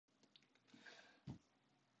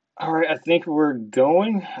All right, I think we're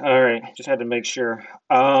going. All right, just had to make sure.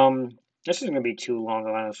 This isn't gonna be too long,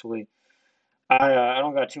 honestly. I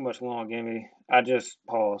don't got too much long in me. I just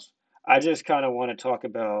pause. I just kind of want to talk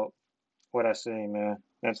about what I see, man.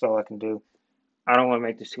 That's all I can do. I don't want to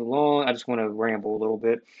make this too long. I just want to ramble a little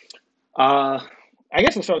bit. Uh, I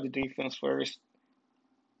guess we'll start with the defense first.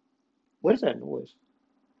 What is that noise?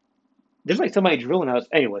 There's like somebody drilling us.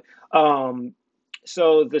 Anyway, um,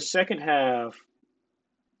 so the second half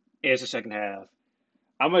is the second half.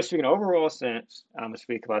 I'm gonna speak in overall sense. I'm gonna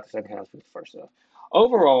speak about the second half of the first half.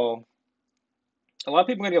 Overall, a lot of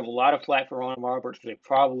people are gonna give a lot of flack for Ron Roberts, which they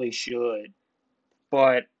probably should.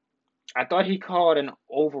 But I thought he called an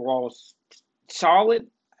overall solid.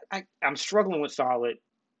 I'm struggling with solid.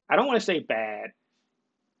 I don't want to say bad,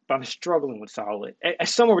 but I'm struggling with solid.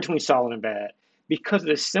 Somewhere between solid and bad because of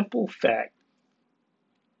the simple fact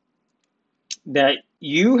that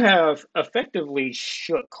you have effectively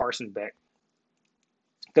shook Carson Beck.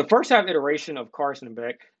 The first half iteration of Carson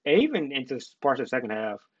Beck, and even into parts of the second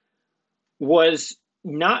half, was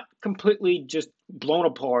not completely just blown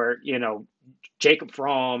apart, Jacob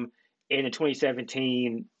Fromm in the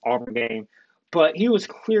 2017 Auburn game, but he was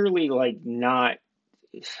clearly like not,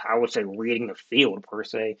 I would say, reading the field per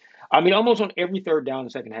se. I mean, almost on every third down in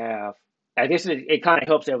the second half. I guess it kind of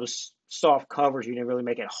helps that it was soft coverage. You didn't really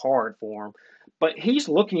make it hard for him, but he's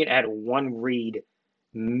looking at one read,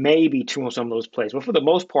 maybe two on some of those plays, but for the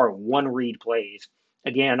most part, one read plays.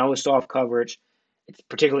 Again, I know it's soft coverage. It's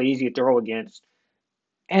particularly easy to throw against.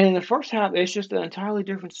 And in the first half, it's just an entirely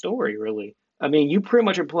different story, really. I mean, you pretty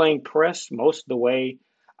much are playing press most of the way.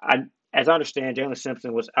 I, as I understand, Jalen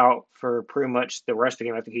Simpson was out for pretty much the rest of the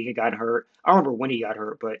game. I think he got hurt. I don't remember when he got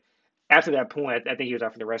hurt, but after that point, I think he was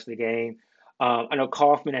out for the rest of the game. I know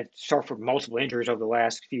Kaufman had suffered multiple injuries over the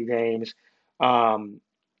last few games. Um,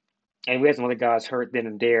 and we had some other guys hurt then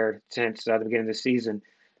and there since the beginning of the season.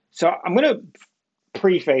 So I'm going to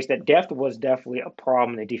preface that depth was definitely a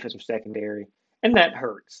problem in the defensive secondary, and that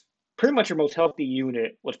hurts. Pretty much your most healthy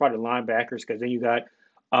unit was probably the linebackers because then you got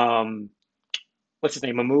um, what's his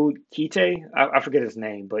name, Mahmoud Kite. I forget his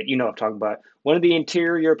name, but you know what I'm talking about. One of the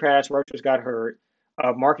interior pass rushers got hurt.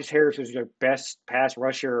 Marcus Harris was your best pass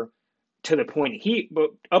rusher to the point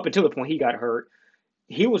but up until the point he got hurt,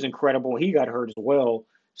 he was incredible. He got hurt as well.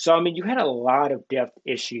 So I mean, you had a lot of depth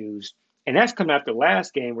issues, and that's coming after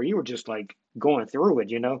last game where you were just like going through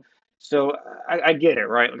it. So I get it,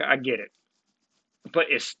 right? Like, I get it, but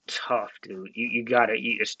it's tough, dude. You gotta.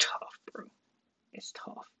 It's tough, bro. It's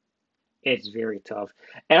tough. It's very tough.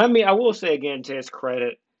 And I mean, I will say again to his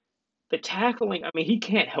credit, the tackling. I mean, he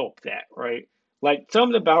can't help that, right? Like some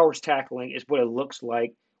of the Bowers tackling is what it looks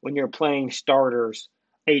like when you're playing starters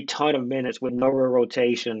a ton of minutes with no real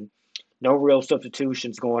rotation, no real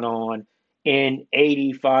substitutions going on in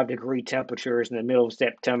 85-degree temperatures in the middle of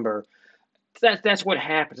September. That's what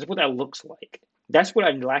happens. That's what that looks like. That's what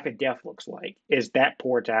a lack of depth looks like, is that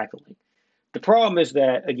poor tackling. The problem is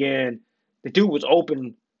that, again, the dude was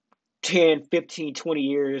open 10, 15, 20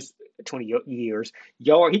 years, 20 years,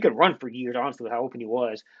 he could run for years, honestly, with how open he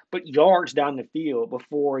was, but yards down the field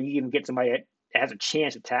before you even get somebody that has a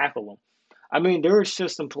chance to tackle him. I mean, there's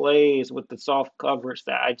just some plays with the soft coverage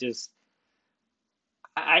that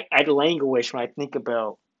I languish when I think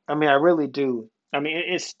about. I mean, I really do. I mean,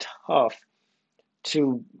 it's tough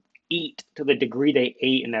to eat to the degree they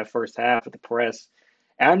ate in that first half of the press.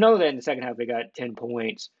 And I know that in the second half they got 10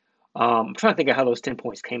 points. I'm trying to think of how those 10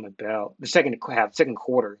 points came about. The second half, second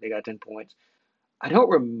quarter, they got 10 points. I don't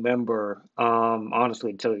remember,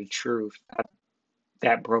 honestly, to tell you the truth, how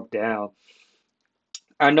that broke down.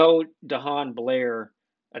 I know DeHaan Blair,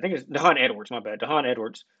 I think it's DeHaan Edwards, my bad, DeHaan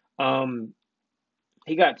Edwards. Um,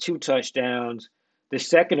 he got two touchdowns, the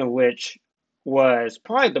second of which was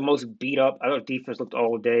probably the most beat up. I thought defense looked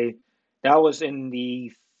all day. That was in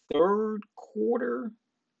the third quarter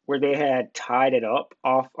where they had tied it up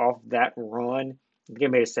off that run. They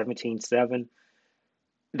made it 17-7.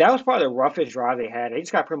 That was probably the roughest drive they had. They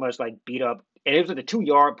just got pretty much like beat up. And it was at the 2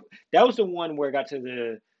 yard. That was the one where it got to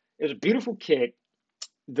it was a beautiful kick.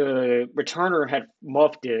 The returner had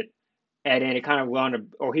muffed it, and then it kind of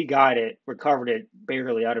wound or he got it, recovered it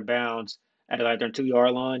barely out of bounds at like their 2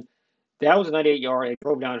 yard line. That was a 98 yard. They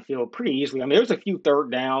drove down the field pretty easily. I mean, there was a few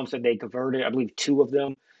third downs that they converted, I believe two of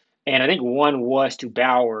them. And I think one was to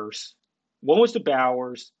Bowers. One was to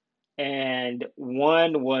Bowers, and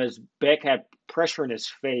one was Beck had pressure in his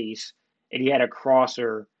face, and he had a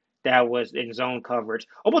crosser that was in zone coverage.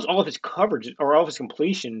 Almost all of his coverage or all of his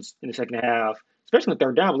completions in the second half, especially in the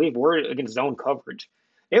third down, I believe, were against zone coverage.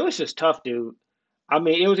 It was just tough, dude. I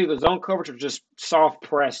mean, it was either zone coverage or just soft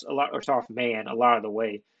press a lot or soft man a lot of the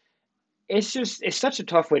way. it's such a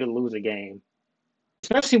tough way to lose a game,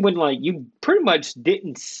 especially when like you pretty much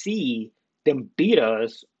didn't see them beat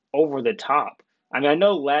us over the top. I mean, I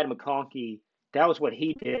know Lad McConkey, that was what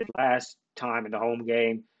he did last time in the home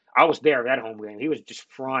game. I was there at that home game. He was just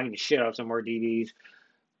frying the shit out of some of our DBs.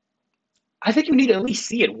 I think you need to at least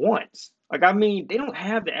see it once. Like, I mean, they don't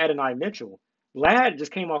have the Adonai Mitchell. Lad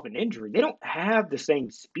just came off an injury. They don't have the same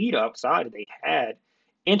speed upside that they had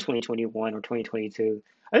in 2021 or 2022.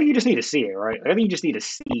 I think you just need to see it, right? I think you just need to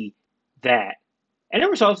see that. And there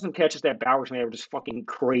was also some catches that Bowers made that were just fucking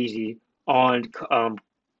crazy on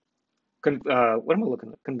what am I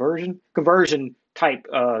looking at? Conversion type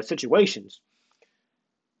situations,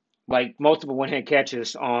 like multiple one hand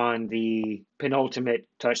catches on the penultimate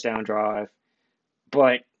touchdown drive,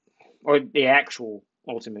 but or the actual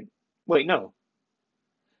ultimate. Wait, no,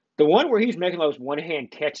 the one where he's making those one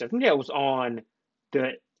hand catches. I think that was on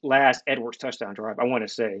the last Edwards touchdown drive. I want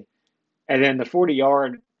to say, and then the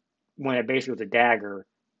 40-yard when it basically was a dagger.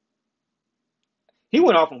 He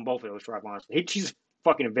went off on both of those drives. Honestly, he's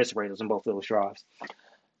fucking eviscerated us on both of those drives.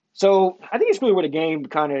 So I think it's really where the game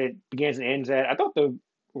kind of begins and ends at. I thought the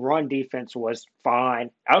run defense was fine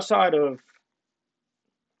outside of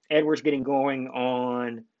Edwards getting going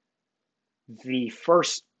on the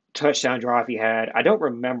first touchdown drive he had. I don't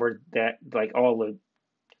remember that like all the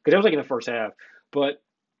because that was like in the first half, but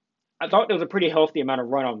I thought there was a pretty healthy amount of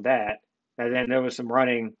run on that, and then there was some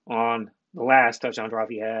running on the last touchdown drive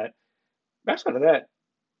he had. Outside of that,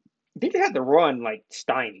 they had the run like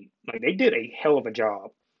stymied. Like they did a hell of a job.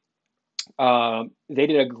 They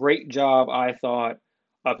did a great job, I thought,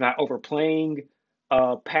 of not overplaying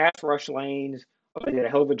pass rush lanes. They did a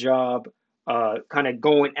hell of a job kind of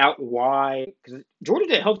going out wide because Georgia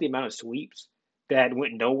did a healthy amount of sweeps that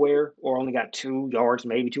went nowhere or only got 2 yards,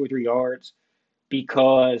 maybe 2 or 3 yards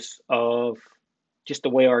because of just the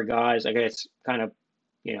way our guys, I guess, kind of,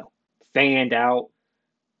 fanned out,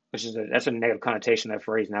 which is that's a negative connotation of that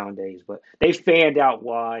phrase nowadays. But they fanned out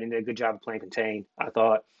wide and did a good job of playing contained, I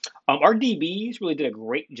thought. Our DBs really did a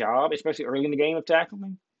great job, especially early in the game of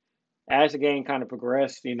tackling. As the game kind of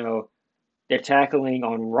progressed, their tackling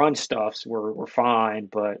on run stuffs were fine,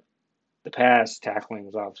 but the pass tackling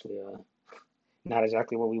was obviously not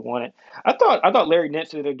exactly what we wanted. I thought Larry Nance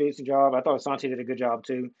did a decent job. I thought Asante did a good job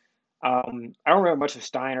too. I don't remember much of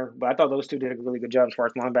Steiner, but I thought those two did a really good job as far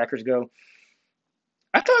as linebackers go.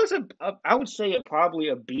 I thought it was I would say probably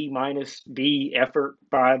a B minus B effort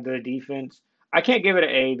by the defense. I can't give it an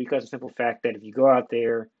A because of the simple fact that if you go out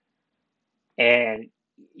there and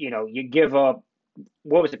you give up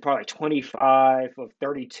what was it probably like 25 of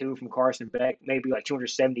 32 from Carson Beck, maybe like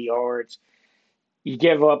 270 yards. You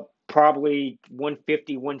give up probably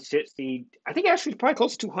 150, 160. I think actually it's probably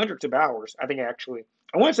close to 200 to Bowers. I think actually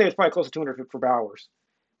I want to say it's probably close to 200 for Bowers,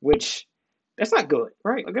 which that's not good,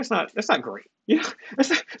 right? Like that's not great.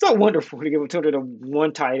 It's not wonderful to give a 200 to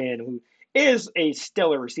one tight end who is a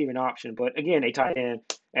stellar receiving option, but again, a tight end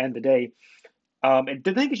and the day. And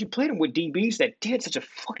the thing is, you played him with DBs that did such a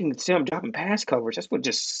fucking sim job in pass coverage. That's what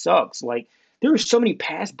just sucks. Like there were so many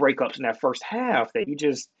pass breakups in that first half that you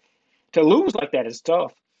just to lose like that is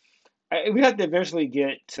tough. We have to eventually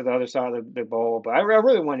get to the other side of the ball, but I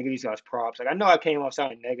really want to give these guys props. Like I know I came off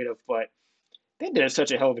sounding negative, but they did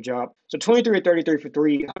such a hell of a job. So 23 or 33 for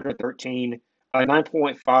 313,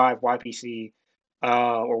 9.5 YPC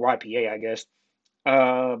or YPA, I guess.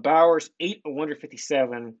 Bowers 8 of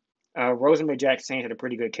 157. Rosenberg Jackson had a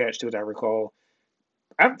pretty good catch too, as I recall.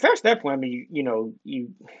 Past that point, I mean,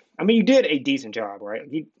 you did a decent job, right?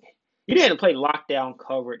 You didn't play lockdown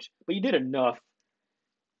coverage, but you did enough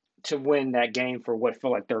to win that game for what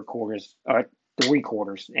felt like three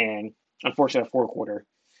quarters, and unfortunately, a fourth quarter.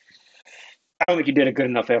 I don't think you did a good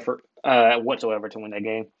enough effort whatsoever to win that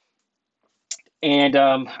game. And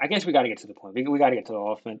I guess we got to get to the point. We got to get to the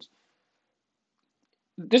offense.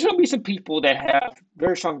 There's going to be some people that have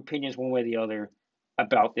very strong opinions one way or the other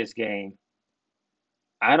about this game.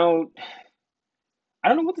 I don't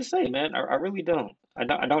know what to say, man. I really don't. I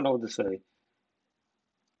don't know what to say.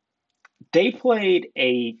 They played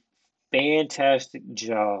a fantastic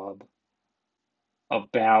job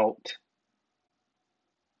about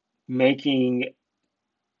making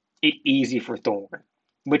it easy for Thorne,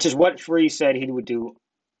 which is what Free said he would do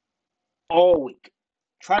all week.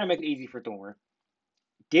 Try to make it easy for Thorne.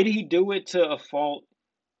 Did he do it to a fault?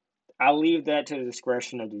 I'll leave that to the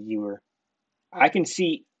discretion of the viewer. I can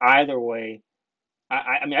see either way.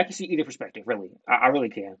 I mean, I can see either perspective, really. I really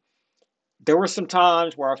can. There were some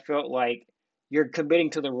times where I felt like you're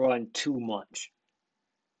committing to the run too much.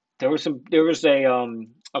 There was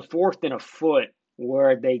a fourth and a foot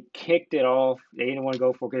where they kicked it off. They didn't want to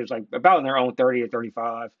go for it because it was like about in their own 30 or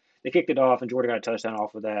 35. They kicked it off, and Georgia got a touchdown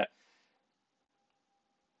off of that.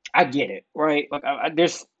 I get it, right? Like,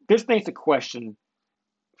 there's things to question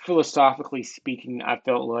philosophically speaking. I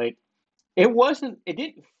felt like it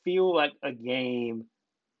didn't feel like a game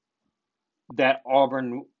that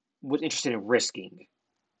Auburn was interested in risking.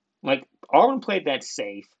 Like, Auburn played that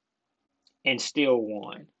safe and still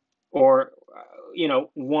won, or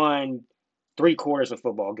won three quarters of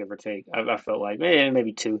football, give or take. I felt like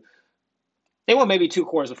maybe two. They won maybe two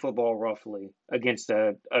quarters of football roughly against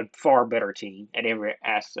a far better team at every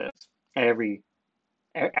at every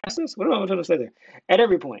assets. What am I trying to say there? At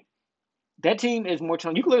every point, that team is more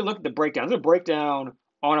talented. You can literally look at the breakdown. There's a breakdown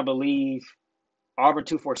on, I believe, Auburn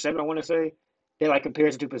 247. I want to say they like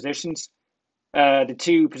compares the two positions, the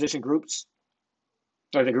two position groups,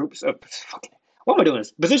 or the groups of what am I doing?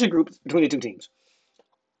 This position groups between the two teams.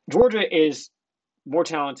 Georgia is more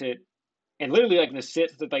talented, and literally like in the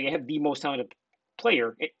sense that they have the most talented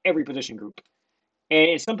player in every position group. And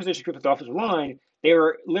in some position groups with the offensive line, they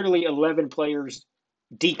are literally 11 players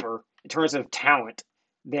deeper in terms of talent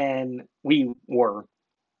than we were.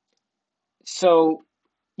 So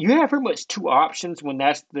you have pretty much two options when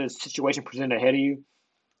that's the situation presented ahead of you.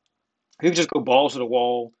 You can just go balls to the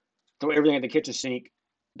wall, throw everything at the kitchen sink,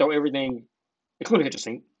 throw everything, including the kitchen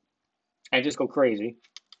sink, and just go crazy.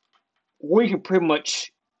 Or you can pretty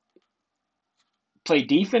much play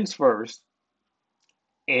defense first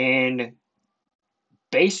and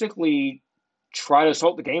basically try to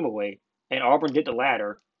assault the game away. And Auburn did the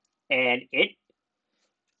latter. And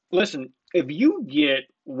listen, if you get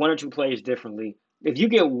one or two plays differently, if you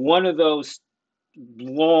get one of those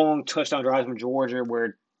long touchdown drives from Georgia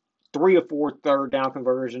where three or four third down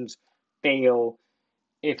conversions fail,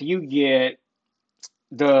 if you get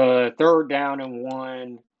the third down and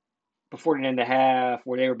one before the end of the half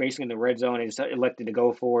where they were basically in the red zone and just elected to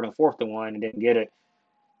go for it on fourth and one and didn't get it,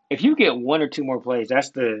 if you get one or two more plays,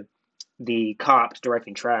 that's the cops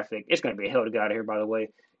directing traffic. It's going to be a hell to get out of here, by the way.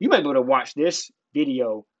 You might be able to watch this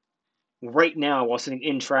video right now while sitting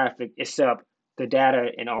in traffic, except the data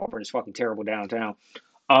in Auburn is fucking terrible downtown.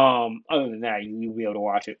 Other than that, you'll be able to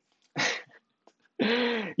watch it.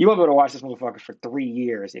 You won't be able to watch this motherfucker for 3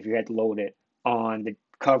 years if you had to load it on the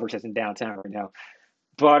coverage that's in downtown right now.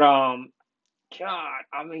 But God,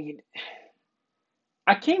 I mean,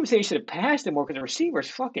 I can't even say he should have passed it more because the receivers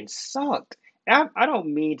fucking sucked. I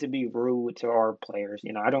don't mean to be rude to our players.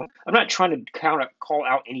 I don't. I'm not trying to call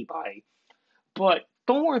out anybody, but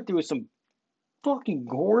Thorne threw some fucking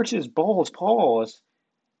gorgeous paws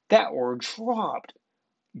that were dropped.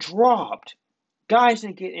 Guys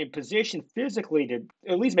didn't get in position physically to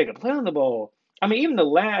at least make a play on the ball. I mean, even the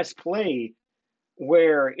last play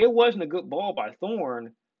where it wasn't a good ball by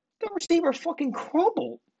Thorne, the receiver fucking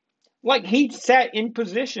crumbled. Like, he sat in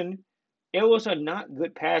position. It was a not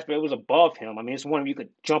good pass, but it was above him. I mean, it's one of you could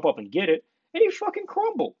jump up and get it, and he fucking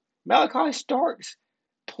crumbled. Malachi Starks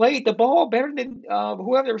played the ball better than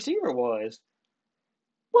whoever the receiver was.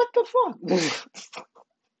 What the fuck?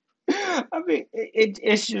 I mean,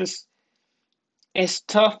 it's just it's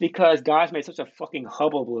tough because guys made such a fucking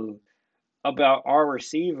hullabaloo about our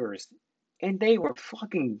receivers, and they were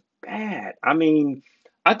fucking bad. I mean,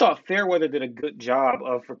 I thought Fairweather did a good job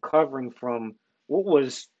of recovering from what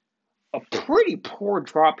was a pretty poor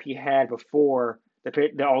drop he had before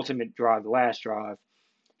the ultimate drive, the last drive.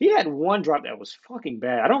 He had one drop that was fucking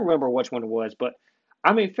bad. I don't remember which one it was, but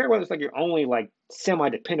I mean, Fairweather's like your only like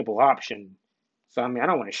semi-dependable option. So I mean, I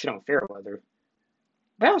don't want to shit on Fairweather.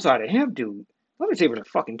 But outside of him, dude, let me see, was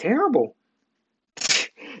fucking terrible.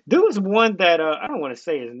 There was one that I don't want to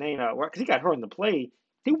say his name out because he got hurt in the play.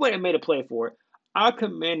 He went and made a play for it. I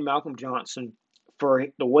commend Malcolm Johnson for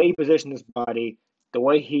the way he positioned his body, the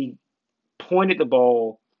way he pointed the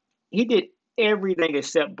ball. He did everything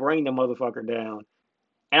except bring the motherfucker down.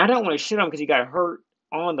 And I don't want to shit on him because he got hurt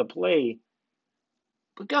on the play.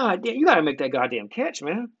 But god damn, you got to make that goddamn catch,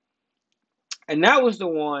 man. And that was the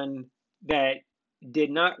one that did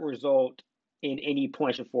not result in any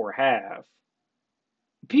points before half.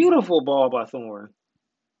 Beautiful ball by Thorne.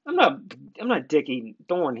 I'm not I'm not dicking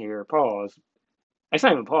Thorne here. Pause. It's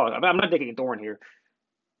not even pause. I'm not dicking Thorne here.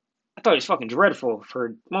 I thought he was fucking dreadful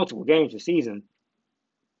for multiple games this season.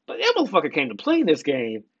 But that motherfucker came to play in this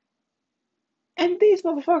game. And these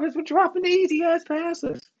motherfuckers were dropping the easy ass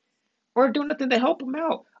passes or doing nothing to help him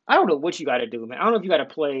out. I don't know what you got to do, man. I don't know if you got to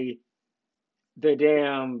play the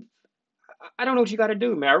damn. I don't know what you got to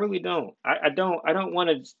do, man. I really don't. I don't. I don't want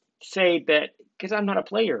to say that because I'm not a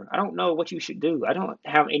player. I don't know what you should do. I don't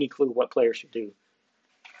have any clue what players should do.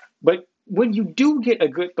 But when you do get a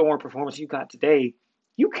good Thorn performance you got today,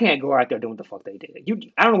 you can't go out there doing what the fuck they did.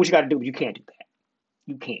 I don't know what you got to do, but you can't do that.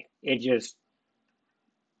 You can't. It just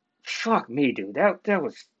fuck me, dude. That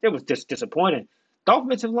was just disappointing. The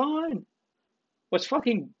offensive line was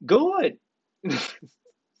fucking good.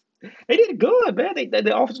 They did good, man.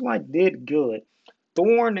 The offensive line did good.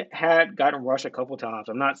 Thorne had gotten rushed a couple times.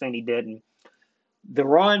 I'm not saying he didn't. The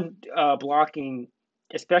run blocking,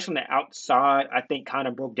 especially on the outside, I think kind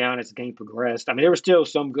of broke down as the game progressed. I mean, there were still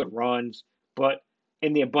some good runs, but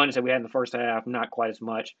in the abundance that we had in the first half, not quite as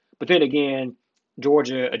much. But then again,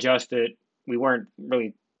 Georgia adjusted. We weren't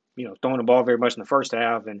really, throwing the ball very much in the first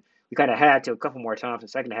half, and we kind of had to a couple more times in the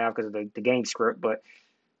second half because of the game script. But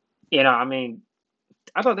I mean,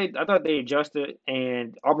 I thought they adjusted,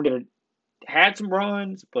 and Auburn had some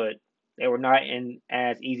runs, but they were not in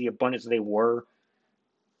as easy abundance as they were.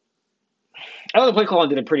 I thought the play calling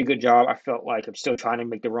did a pretty good job. I felt like I'm still trying to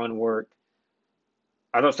make the run work.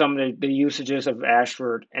 I thought some of the usages of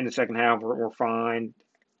Ashford in the second half were fine.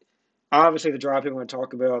 Obviously, the drive people want to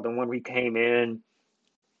talk about, the one where he came in,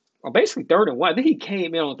 well, basically 3rd and 1. I think he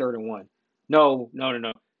came in on 3rd and 1. No, no, no,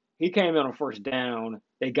 no. He came in on first down.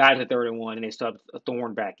 They got to 3rd and 1, and they stubbed a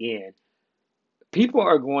Thorn back in. People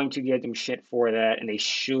are going to give them shit for that, and they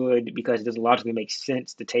should, because it doesn't logically make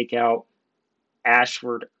sense to take out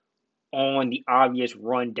Ashford on the obvious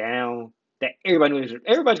run down that everybody's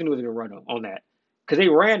gonna do a run on that, because they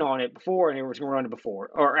ran on it before and they were going to run it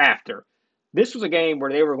before or after. This was a game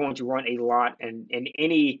where they were going to run a lot, and in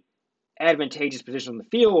any advantageous position on the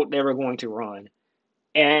field they were going to run,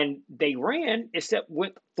 and they ran except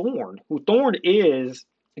with Thorne is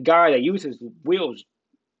a guy that uses wheels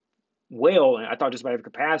well, and I thought just about every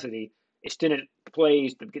capacity. Extended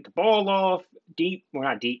plays to get the ball off deep, well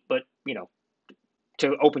not deep, but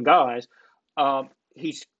to open guys.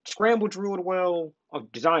 He scrambled through it well.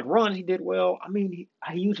 Designed runs he did well. I mean,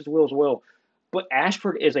 he uses wheels well. But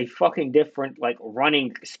Ashford is a fucking different like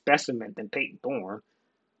running specimen than Peyton Thorne.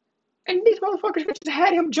 And these motherfuckers just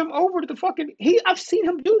had him jump over to the fucking. I've seen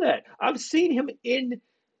him do that. I've seen him in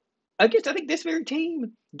against I think this very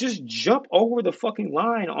team just jump over the fucking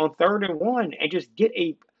line on 3rd and 1 and just get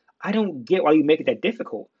a. I don't get why you make it that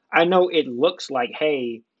difficult. I know it looks like,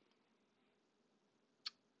 hey,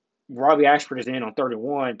 Robbie Ashford is in on 3rd and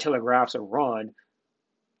 1, telegraphs a run,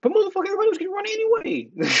 but motherfucker, everybody was gonna run anyway.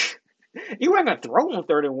 You weren't gonna throw on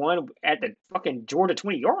 3rd and 1 at the fucking Georgia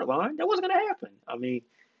 20-yard line. That wasn't gonna happen. I mean,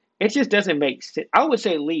 it just doesn't make sense. I would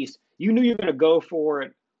say at least you knew you were gonna go for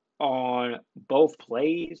it on both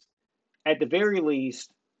plays. At the very least,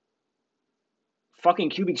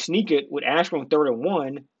 fucking QB sneak it with Ashford on 3rd and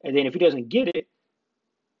 1, and then if he doesn't get it,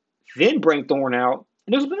 then bring Thorne out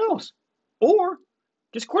and do something else, or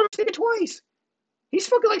just quarterback sneak it twice. He's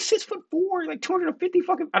fucking like 6'4", like 250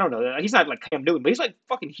 fucking. I don't know. He's not like Cam Newton, but he's like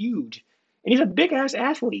fucking huge, and he's a big ass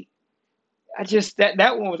athlete. I just that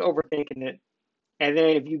one was overthinking it. And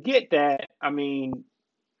then if you get that, I mean,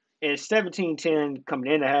 it's 17-10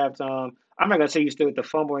 coming into halftime. I'm not gonna say you still get the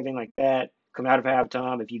fumble or anything like that coming out of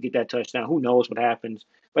halftime. If you get that touchdown, who knows what happens?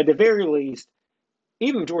 But at the very least,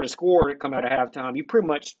 even if Georgia scored come out of halftime, you pretty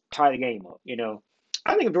much tie the game up.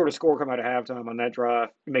 I think if Georgia scored come out of halftime on that drive,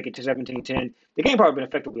 make it to 17-10, the game probably been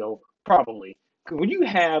effectively over. Probably. 'Cause when you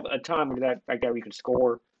have a time like that where you can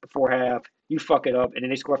score before half, you fuck it up, and then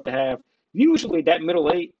they score after half. Usually that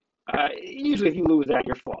middle eight, usually if you lose that,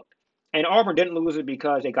 you're fucked. And Auburn didn't lose it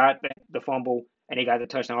because they got the fumble and they got the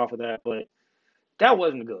touchdown off of that, but that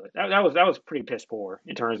wasn't good. That was pretty piss poor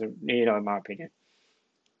in terms of in my opinion.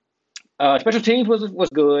 Special teams was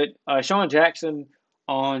good. Sean Jackson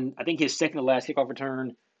on I think his second to last kickoff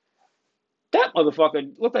return. That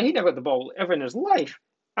motherfucker looked like he never had the ball ever in his life.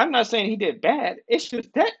 I'm not saying he did bad. It's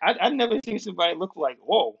just that I've never seen somebody look like,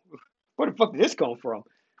 whoa, where the fuck did this come from?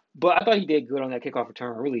 But I thought he did good on that kickoff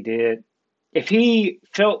return. I really did. If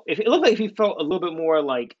it looked like if he felt a little bit more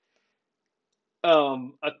like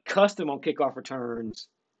accustomed on kickoff returns,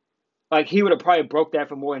 like he would have probably broke that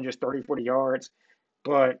for more than just 30, 40 yards.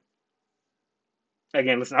 But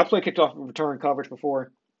again, listen, I played kickoff return coverage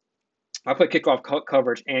before. I played kickoff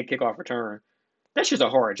coverage and kickoff return. That's just a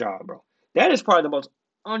hard job, bro. That is probably the most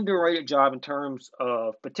underrated job in terms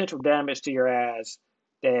of potential damage to your ass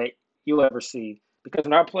that you'll ever see. Because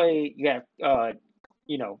when I play, you have, I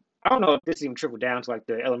don't know if this even trickled down to like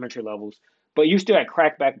the elementary levels, but you still had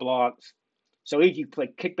crackback blocks. So if you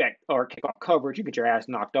play kickback or kickoff coverage, you get your ass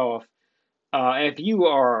knocked off. And if you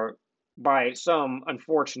are, by some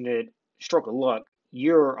unfortunate stroke of luck,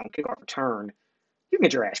 you're on kickoff return, you can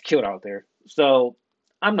get your ass killed out there. So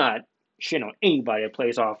I'm not shitting on anybody that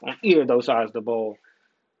plays off on either of those sides of the ball.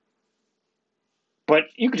 But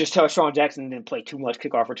you could just tell Sean Jackson didn't play too much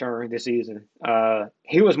kickoff return this season.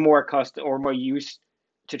 He was more accustomed or more used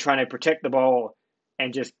to trying to protect the ball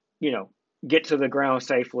and just, get to the ground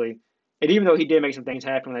safely. And even though he did make some things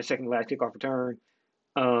happen on that second last kickoff return,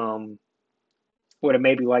 um, would have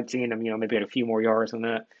maybe liked seeing him, maybe had a few more yards on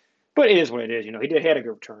that. But it is what it is. He did had a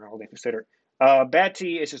good return, all things considered.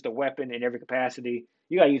 Batty is just a weapon in every capacity.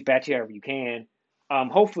 You got to use Batty however you can.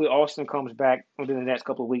 Hopefully, Austin comes back within the next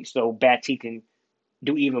couple of weeks so Batty can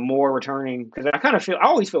do even more returning. Because I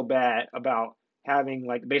always feel bad about having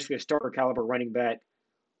like basically a starter caliber running back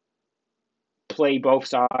play both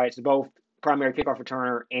sides, both primary kickoff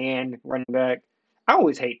returner and running back. I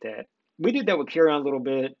always hate that. We did that with Carry a little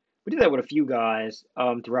bit. We did that with a few guys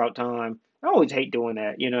throughout time. I always hate doing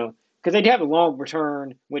that, because they'd have a long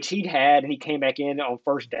return, which he'd had, and he came back in on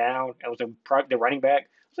first down. It was the running back.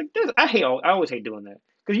 It's like I always hate doing that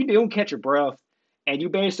because you don't catch your breath, and you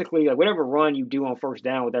basically like whatever run you do on first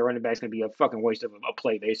down with that running back is gonna be a fucking waste of a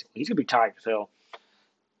play. Basically, he's gonna be tired as hell.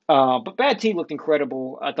 But Bad T looked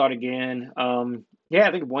incredible. I thought again. Yeah,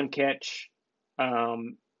 I think one catch.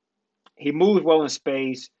 Um, he moves well in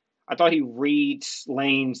space. I thought he reads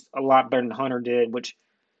lanes a lot better than Hunter did, which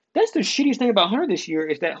that's the shittiest thing about Hunter this year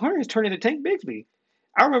is that Hunter has turned into Tank Bigsby.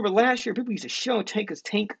 I remember last year people used to shit on Tank because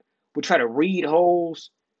Tank would try to read holes,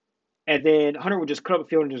 and then Hunter would just cut up the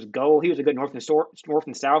field and just go. He was a good north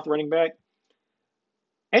and south running back,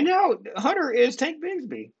 and now Hunter is Tank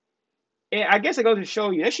Bigsby. And I guess it goes to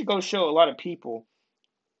show you. That should go show a lot of people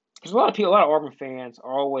because a lot of Auburn fans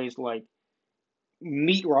are always like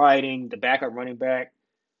meat riding the backup running back.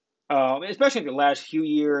 Especially in the last few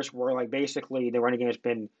years, where like basically the running game has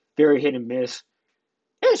been very hit and miss.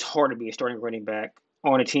 It's hard to be a starting running back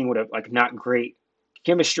on a team with a like not great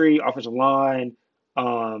chemistry, offensive line,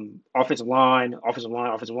 offensive line.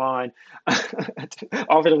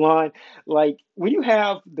 Like when you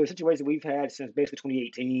have the situation we've had since basically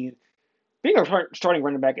 2018, being a starting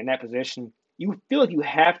running back in that position, you feel like you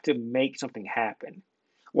have to make something happen.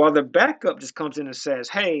 While the backup just comes in and says,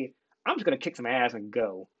 "Hey, I'm just gonna kick some ass and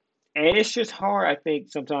go," and it's just hard, I think,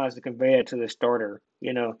 sometimes to convey it to the starter.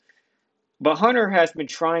 But Hunter has been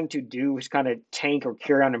trying to do his kind of tank or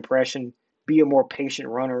carry on impression, be a more patient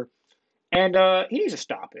runner, and he needs to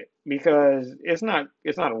stop it because it's not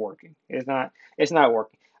working. It's not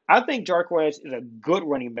working. I think Jarquez is a good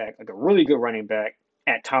running back, like a really good running back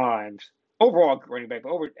at times. Overall, good running back,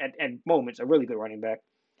 but at moments a really good running back.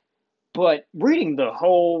 But reading the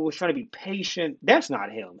holes, trying to be patient, that's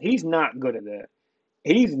not him. He's not good at that.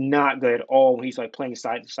 He's not good at all when he's like playing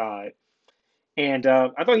side to side. And I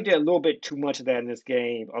thought he did a little bit too much of that in this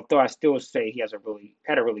game. Although I still say he had a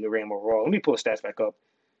really good game overall. Let me pull his stats back up.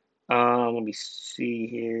 Let me see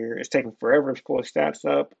here. It's taking forever to pull his stats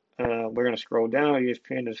up. We're gonna scroll down.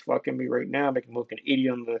 ESPN is fucking me right now, making me look an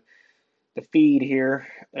idiot on the feed here.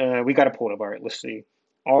 We got to pull it up. All right, let's see.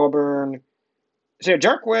 Auburn. So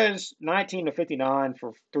Jarquez 19 to 59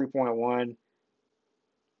 for 3.1.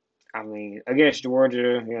 I mean, against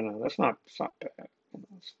Georgia, that's not bad.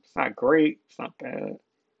 It's not great. It's not bad.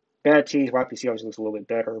 Bad cheese. YPC obviously looks a little bit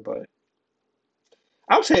better, but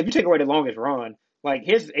I would say if you take away the longest run, like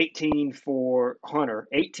his 18 for Hunter,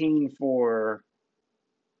 18 for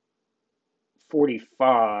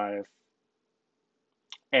 45,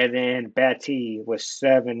 and then Batty was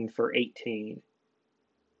 7 for 18.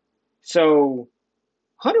 So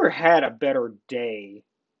Hunter had a better day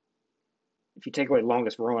if you take away the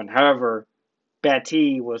longest run. However,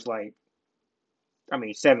 Batty was like, I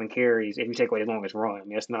mean, 7 carries if you take away the longest run. I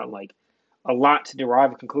mean, it's not like a lot to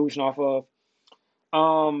derive a conclusion off of.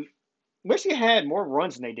 Um, Michigan had more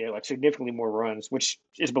runs than they did, like significantly more runs, which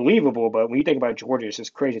is believable. But when you think about Georgia, it's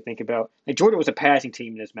just crazy to think about. Like Georgia was a passing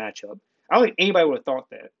team in this matchup. I don't think anybody would have thought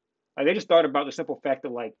that. Like they just thought about the simple fact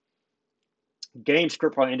that like game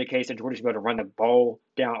script probably indicates that Georgia should be able to run the ball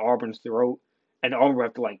down Auburn's throat, and Auburn would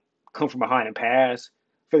have to like come from behind and pass.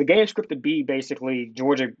 For the game script to be basically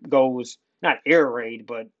Georgia goes not air raid,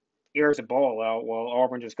 but airs the ball out while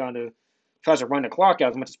Auburn just kind of tries to run the clock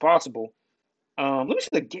out as much as possible. Let me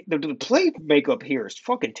see the play makeup here is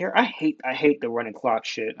fucking terrible. I hate the running clock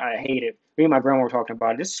shit. I hate it. Me and my grandma were talking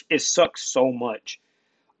about it. It sucks so much.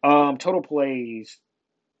 Total plays.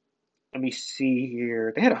 Let me see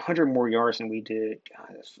here. They had 100 more yards than we did. God,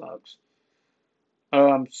 that sucks.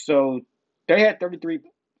 So they had 33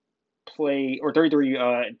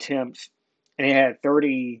 attempts, and they had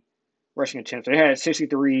 30 rushing attempts. They had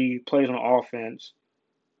 63 plays on offense,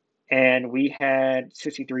 and we had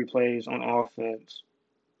 63 plays on offense.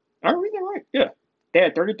 Am I reading that right? Yeah. They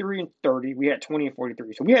had 33 and 30. We had 20 and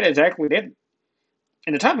 43. So we had exactly, and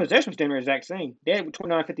the time possession standard is the exact same. They had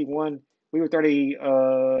 29 51. We were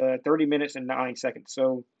 30 minutes and 9 seconds.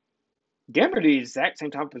 So Denver the exact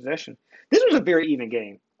same time of possession. This was a very even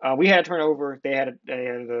game. We had a turnover. They had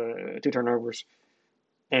two turnovers,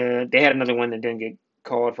 and they had another one that didn't get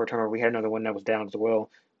called for a turnover. We had another one that was down as well.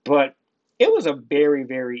 But it was a very,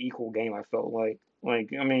 very equal game. I felt like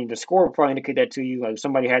I mean, the score would probably indicate that to you. Like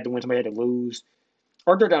somebody had to win, somebody had to lose.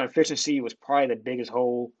 Our third down efficiency was probably the biggest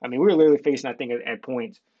hole. I mean, we were literally facing, I think, at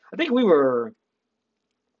points. I think we were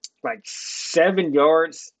like 7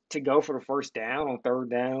 yards to go for the first down on third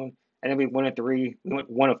down, and then we went at three. We went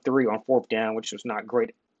 1 of 3 on fourth down, which was not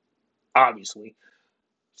great, obviously.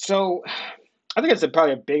 So I think that's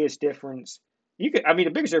probably the biggest difference. I mean,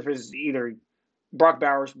 the biggest difference is either Brock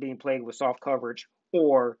Bowers being played with soft coverage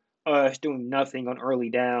or us doing nothing on early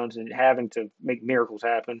downs and having to make miracles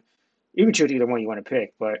happen. You can choose either one you want to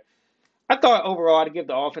pick, but I thought overall I'd give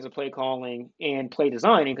the offensive play calling and play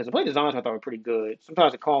designing because the play designs I thought were pretty good.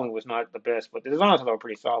 Sometimes the calling was not the best, but the designs I thought were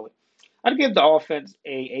pretty solid. I'd give the offense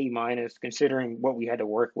a minus considering what we had to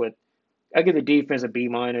work with. I'd give the defense a B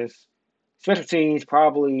minus. Special teams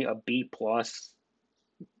probably a B plus,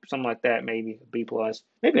 something like that, maybe a B plus,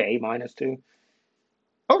 maybe an A minus too.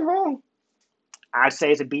 Overall, I'd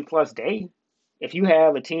say it's a B plus day. If you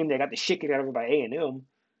have a team that got the shit kicked out of it by A&M,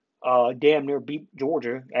 damn near beat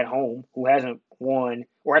Georgia at home, who hasn't won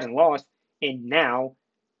or hasn't lost in now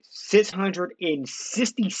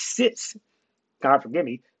 666, God forgive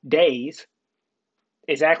me, days.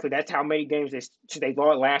 Exactly, that's how many games they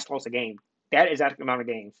last lost a game. That is that amount of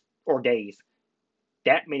games or days.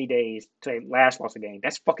 That many days to last lost a game.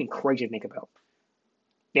 That's fucking crazy to think about.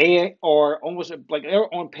 They are almost like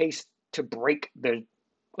they're on pace to break the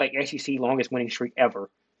like SEC longest winning streak ever.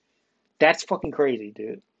 That's fucking crazy,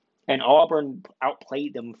 dude. And Auburn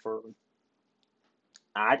outplayed them for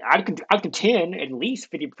I'd contend at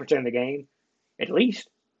least 50% of the game, at least.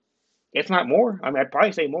 If not more. I mean, I'd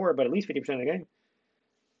probably say more, but at least 50% of the game.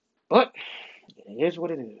 But it is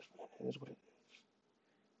what it is. It is what it is.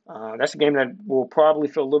 That's a game that will probably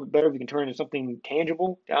feel a little bit better if we can turn into something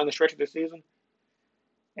tangible down the stretch of the season.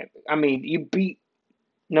 I mean, you beat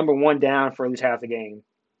number one down for at least half the game.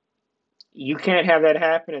 You can't have that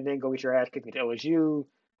happen and then go get your ass kicked at LSU,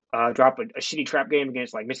 drop a shitty trap game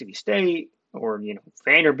against like Mississippi State or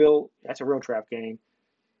Vanderbilt. That's a real trap game.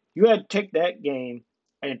 You had to take that game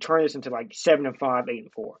and turn this into like 7-5, 8-4.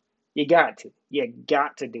 You got to. You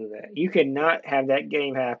got to do that. You cannot have that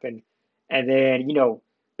game happen and then,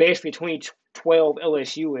 basically between 12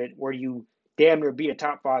 LSU where you damn near beat a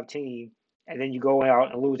top five team and then you go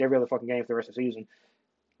out and lose every other fucking game for the rest of the season.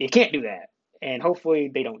 You can't do that. And hopefully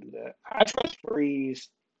they don't do that. I trust Freeze.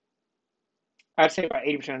 I'd say about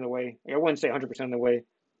 80% of the way. I wouldn't say 100% of the way,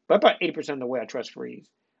 but about 80% of the way I trust Freeze.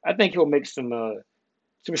 I think he'll make some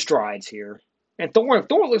strides here. And if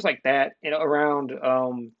Thorne looks like that around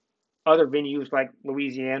other venues like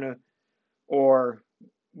Louisiana, or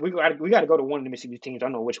we got to go to one of the Mississippi teams. I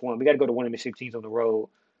don't know which one. We got to go to one of the Mississippi teams on the road.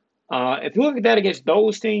 If you look at that against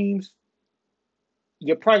those teams,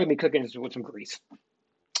 you're probably gonna be cooking with some grease.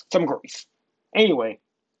 Some grease. Anyway,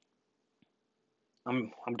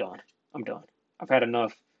 I'm done. I'm done. I've had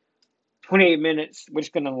enough. 28 minutes. We're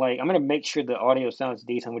just gonna I'm gonna make sure the audio sounds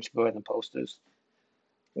decent. We're just go ahead and post this.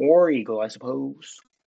 War Eagle, I suppose.